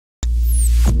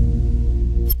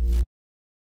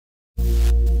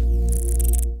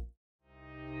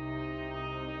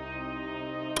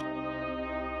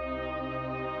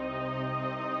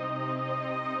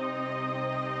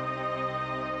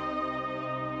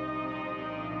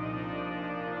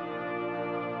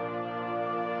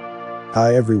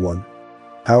Hi everyone.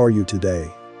 How are you today?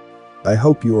 I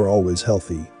hope you are always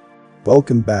healthy.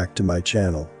 Welcome back to my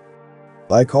channel.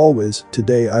 Like always,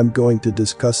 today I'm going to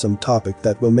discuss some topic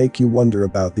that will make you wonder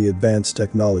about the advanced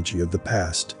technology of the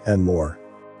past and more.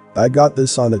 I got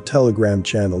this on a Telegram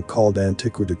channel called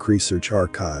Antiquitic Research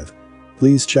Archive.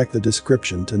 Please check the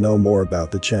description to know more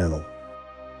about the channel.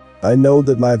 I know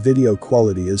that my video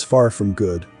quality is far from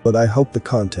good, but I hope the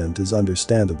content is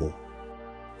understandable.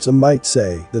 Some might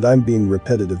say that I'm being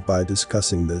repetitive by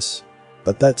discussing this,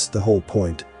 but that's the whole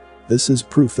point. This is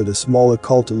proof that a small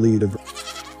occult elite have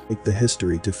make the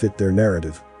history to fit their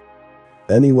narrative.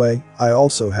 Anyway, I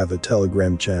also have a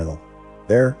Telegram channel.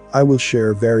 There, I will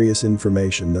share various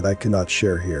information that I cannot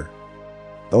share here.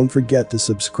 Don't forget to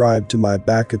subscribe to my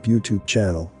backup YouTube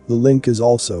channel, the link is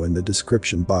also in the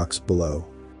description box below.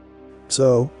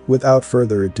 So, without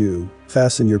further ado,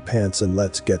 fasten your pants and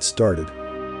let's get started.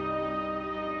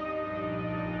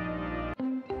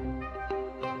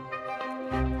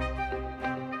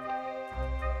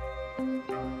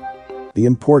 The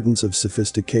Importance of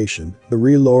Sophistication, the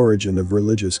Real Origin of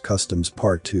Religious Customs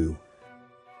Part 2.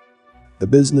 The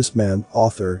businessman,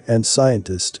 author, and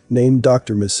scientist named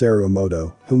Dr. Masaru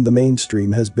Emoto, whom the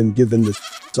mainstream has been given the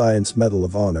Science Medal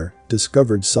of Honor,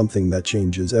 discovered something that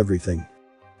changes everything.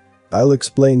 I'll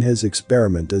explain his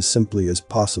experiment as simply as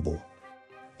possible.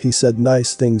 He said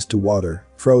nice things to water,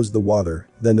 froze the water,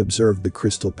 then observed the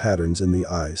crystal patterns in the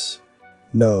ice.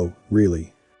 No,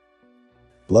 really.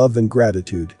 Love and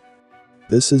gratitude.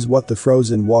 This is what the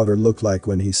frozen water looked like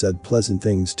when he said pleasant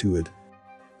things to it.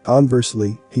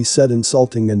 Conversely, he said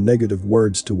insulting and negative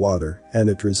words to water, and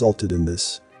it resulted in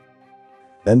this.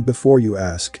 And before you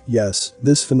ask, yes,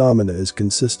 this phenomena is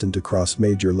consistent across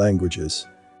major languages.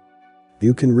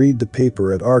 You can read the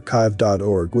paper at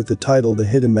archive.org with the title The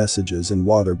Hidden Messages in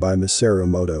Water by Masaru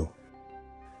Emoto.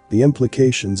 The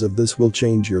implications of this will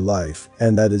change your life,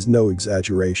 and that is no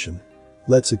exaggeration.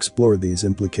 Let's explore these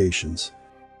implications.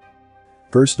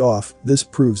 First off, this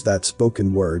proves that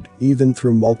spoken word, even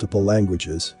through multiple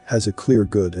languages, has a clear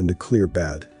good and a clear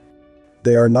bad.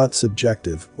 They are not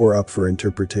subjective or up for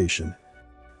interpretation.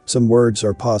 Some words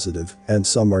are positive and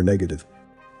some are negative.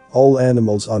 All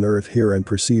animals on Earth hear and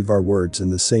perceive our words in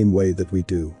the same way that we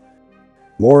do.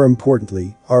 More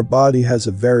importantly, our body has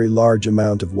a very large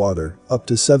amount of water, up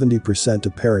to 70%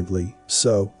 apparently,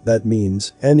 so that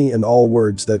means any and all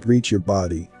words that reach your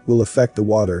body will affect the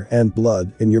water and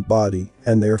blood in your body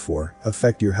and therefore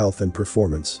affect your health and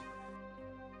performance.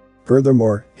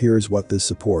 Furthermore, here's what this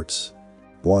supports.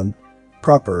 1.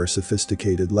 Proper or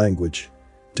sophisticated language.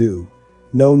 2.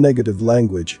 No negative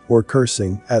language or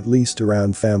cursing, at least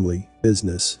around family,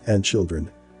 business, and children.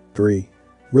 3.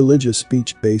 Religious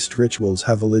speech-based rituals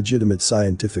have a legitimate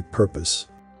scientific purpose.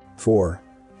 4.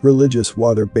 Religious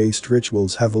water-based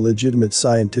rituals have a legitimate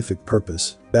scientific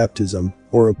purpose, baptism,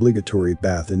 or obligatory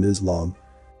bath in Islam.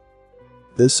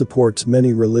 This supports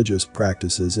many religious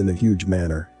practices in a huge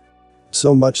manner.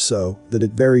 So much so that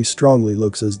it very strongly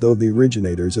looks as though the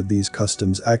originators of these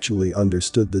customs actually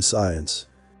understood the science.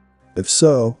 If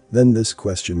so, then this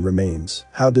question remains: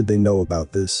 how did they know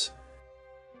about this?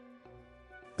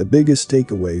 The biggest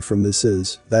takeaway from this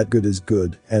is that good is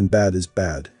good and bad is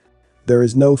bad. There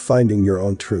is no finding your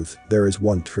own truth, there is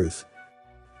one truth.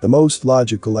 The most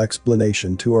logical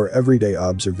explanation to our everyday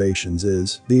observations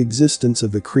is the existence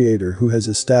of a creator who has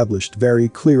established very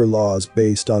clear laws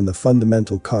based on the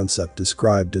fundamental concept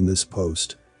described in this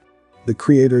post. The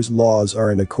creator's laws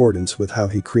are in accordance with how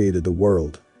he created the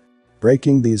world.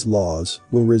 Breaking these laws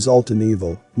will result in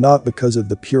evil, not because of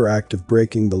the pure act of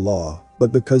breaking the law,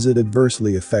 but because it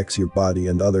adversely affects your body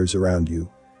and others around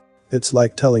you. It's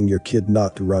like telling your kid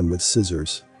not to run with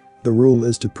scissors. The rule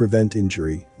is to prevent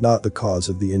injury, not the cause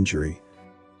of the injury.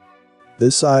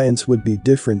 This science would be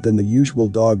different than the usual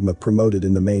dogma promoted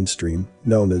in the mainstream,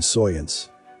 known as science.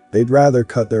 They'd rather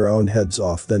cut their own heads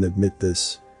off than admit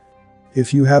this.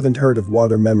 If you haven't heard of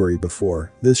water memory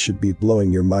before, this should be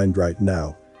blowing your mind right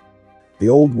now. The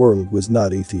old world was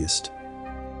not atheist.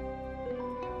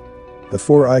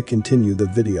 Before I continue the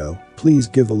video, please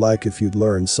give a like if you'd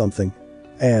learned something.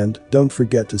 And don't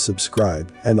forget to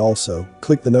subscribe, and also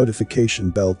click the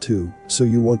notification bell too, so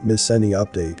you won't miss any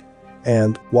update.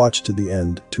 And watch to the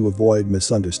end to avoid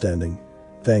misunderstanding.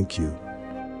 Thank you.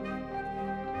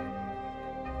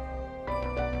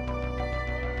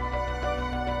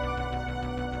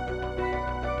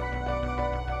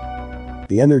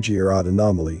 The energy rod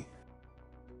anomaly.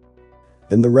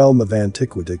 In the realm of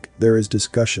antiquity, there is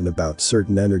discussion about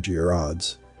certain energy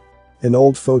rods. In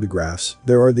old photographs,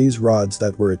 there are these rods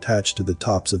that were attached to the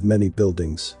tops of many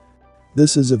buildings.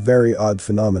 This is a very odd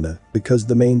phenomena because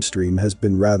the mainstream has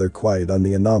been rather quiet on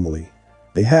the anomaly.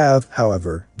 They have,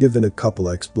 however, given a couple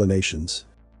explanations.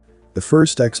 The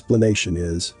first explanation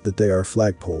is that they are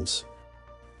flagpoles.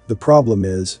 The problem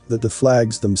is that the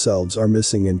flags themselves are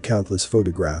missing in countless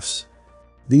photographs.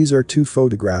 These are 2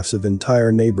 photographs of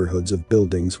entire neighborhoods of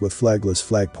buildings with flagless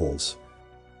flagpoles.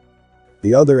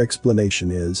 The other explanation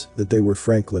is that they were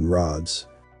Franklin rods.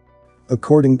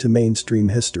 According to mainstream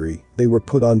history, they were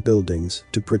put on buildings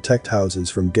to protect houses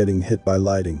from getting hit by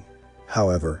lightning.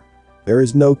 However, there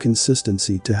is no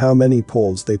consistency to how many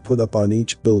poles they put up on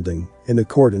each building in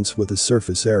accordance with the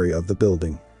surface area of the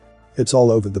building. It's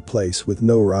all over the place with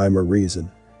no rhyme or reason.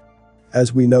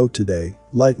 As we know today,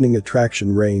 lightning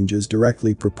attraction range is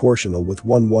directly proportional with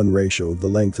 1:1 ratio of the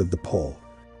length of the pole.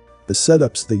 The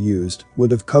setups they used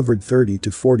would have covered 30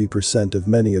 to 40% of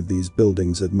many of these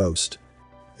buildings at most.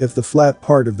 If the flat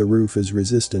part of the roof is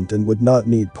resistant and would not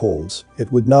need poles,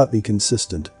 it would not be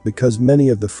consistent because many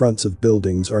of the fronts of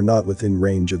buildings are not within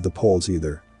range of the poles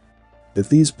either. If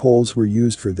these poles were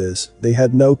used for this, they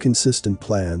had no consistent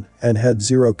plan and had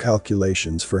zero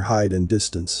calculations for height and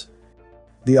distance.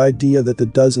 The idea that the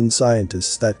dozen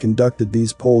scientists that conducted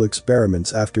these pole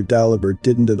experiments after Dalibert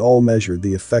didn't at all measure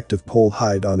the effective pole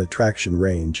height on attraction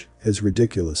range is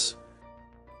ridiculous.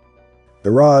 The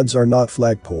rods are not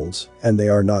flagpoles, and they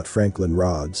are not Franklin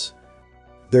rods.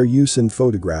 Their use in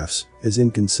photographs is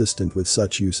inconsistent with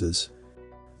such uses.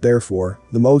 Therefore,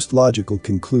 the most logical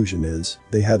conclusion is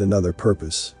they had another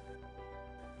purpose.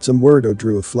 Some weirdo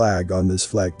drew a flag on this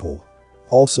flagpole.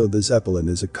 Also, the Zeppelin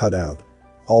is a cutout.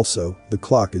 Also, the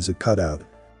clock is a cutout.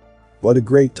 What a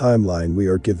great timeline we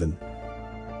are given.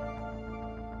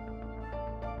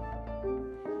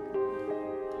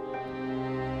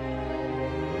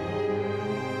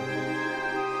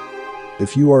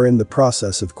 If you are in the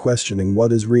process of questioning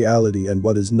what is reality and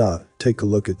what is not, take a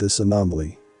look at this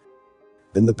anomaly.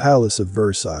 In the Palace of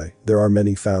Versailles, there are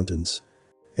many fountains.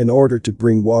 In order to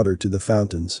bring water to the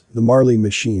fountains, the Marly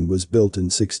machine was built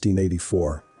in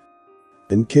 1684.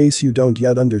 In case you don't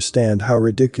yet understand how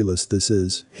ridiculous this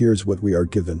is, here's what we are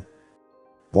given.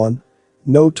 1.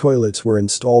 No toilets were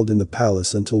installed in the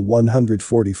palace until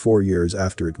 144 years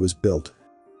after it was built.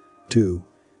 2.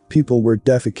 People were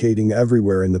defecating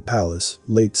everywhere in the palace,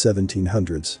 late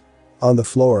 1700s. On the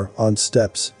floor, on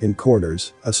steps, in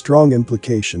corners, a strong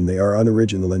implication they are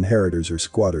unoriginal inheritors or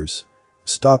squatters.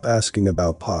 Stop asking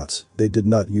about pots, they did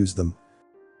not use them.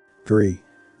 3.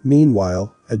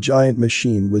 Meanwhile, a giant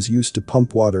machine was used to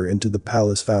pump water into the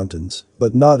palace fountains,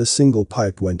 but not a single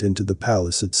pipe went into the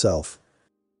palace itself.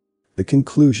 The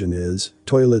conclusion is,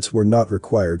 toilets were not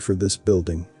required for this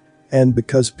building. And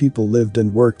because people lived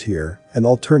and worked here, an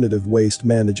alternative waste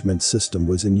management system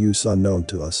was in use unknown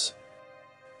to us.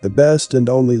 The best and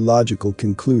only logical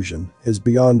conclusion is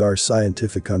beyond our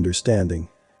scientific understanding.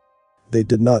 They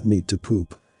did not need to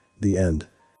poop. The end.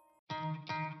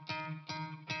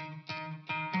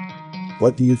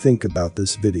 What do you think about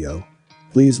this video?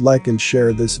 Please like and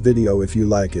share this video if you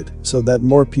like it, so that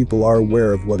more people are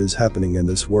aware of what is happening in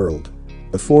this world.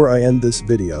 Before I end this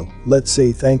video, let's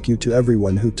say thank you to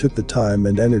everyone who took the time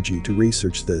and energy to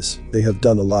research this. They have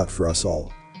done a lot for us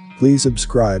all. Please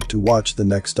subscribe to watch the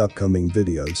next upcoming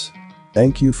videos.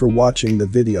 Thank you for watching the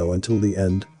video until the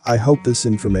end. I hope this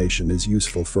information is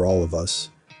useful for all of us.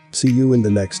 See you in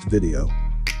the next video.